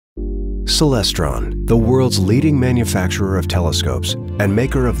Celestron, the world's leading manufacturer of telescopes and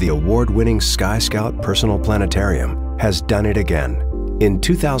maker of the award-winning Sky Scout Personal Planetarium, has done it again. In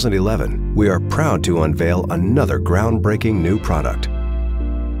 2011, we are proud to unveil another groundbreaking new product,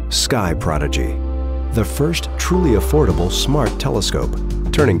 SkyProdigy, the first truly affordable smart telescope,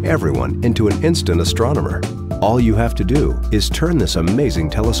 turning everyone into an instant astronomer. All you have to do is turn this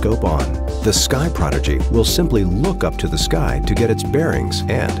amazing telescope on. The SkyProdigy will simply look up to the sky to get its bearings,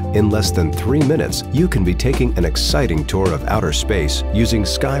 and in less than 3 minutes, you can be taking an exciting tour of outer space using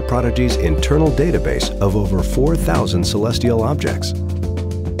SkyProdigy's internal database of over 4,000 celestial objects.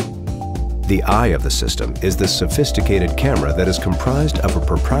 The eye of the system is the sophisticated camera that is comprised of a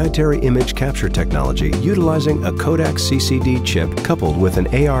proprietary image capture technology utilizing a Kodak CCD chip coupled with an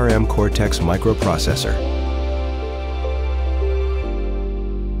ARM Cortex microprocessor.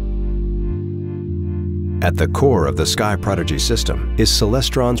 At the core of the SkyProdigy system is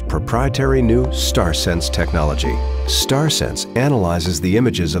Celestron's proprietary new StarSense technology. StarSense analyzes the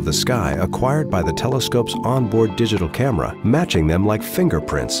images of the sky acquired by the telescope's onboard digital camera, matching them like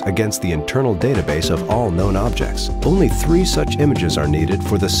fingerprints against the internal database of all known objects. Only 3 such images are needed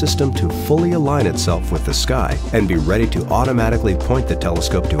for the system to fully align itself with the sky and be ready to automatically point the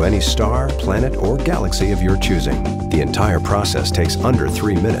telescope to any star, planet, or galaxy of your choosing. The entire process takes under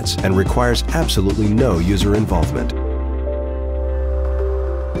 3 minutes and requires absolutely no user involvement.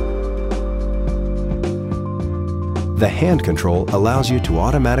 The hand control allows you to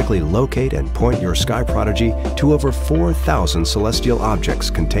automatically locate and point your SkyProdigy to over 4,000 celestial objects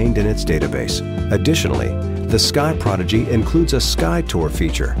contained in its database. Additionally, the SkyProdigy includes a Sky Tour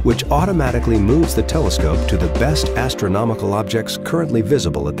feature, which automatically moves the telescope to the best astronomical objects currently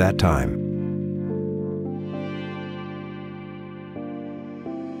visible at that time.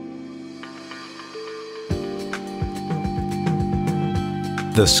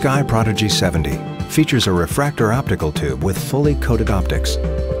 The SkyProdigy 70 features a refractor optical tube with fully coated optics.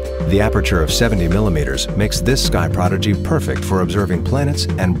 The aperture of 70 millimeters makes this SkyProdigy perfect for observing planets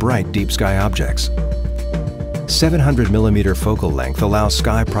and bright deep sky objects. 700 millimeter focal length allows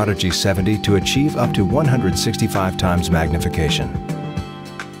SkyProdigy 70 to achieve up to 165 times magnification.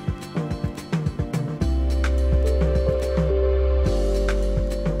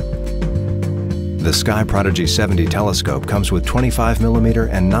 The SkyProdigy 70 telescope comes with 25mm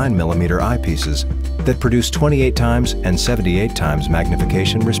and 9mm eyepieces that produce 28 times and 78 times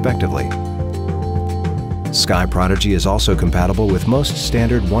magnification respectively. SkyProdigy is also compatible with most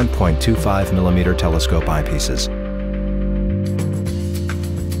standard 1.25mm telescope eyepieces.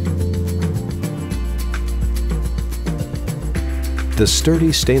 The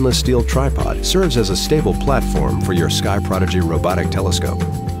sturdy stainless steel tripod serves as a stable platform for your SkyProdigy robotic telescope.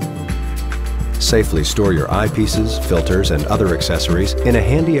 Safely store your eyepieces, filters, and other accessories in a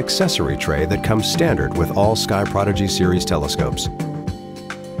handy accessory tray that comes standard with all SkyProdigy series telescopes.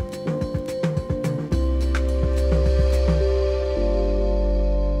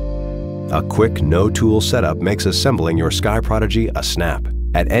 A quick, no-tool setup makes assembling your SkyProdigy a snap.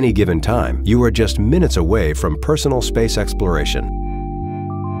 At any given time, you are just minutes away from personal space exploration.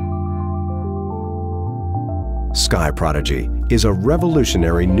 SkyProdigy is a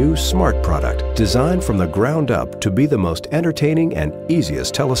revolutionary new smart product designed from the ground up to be the most entertaining and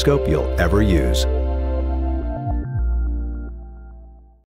easiest telescope you'll ever use.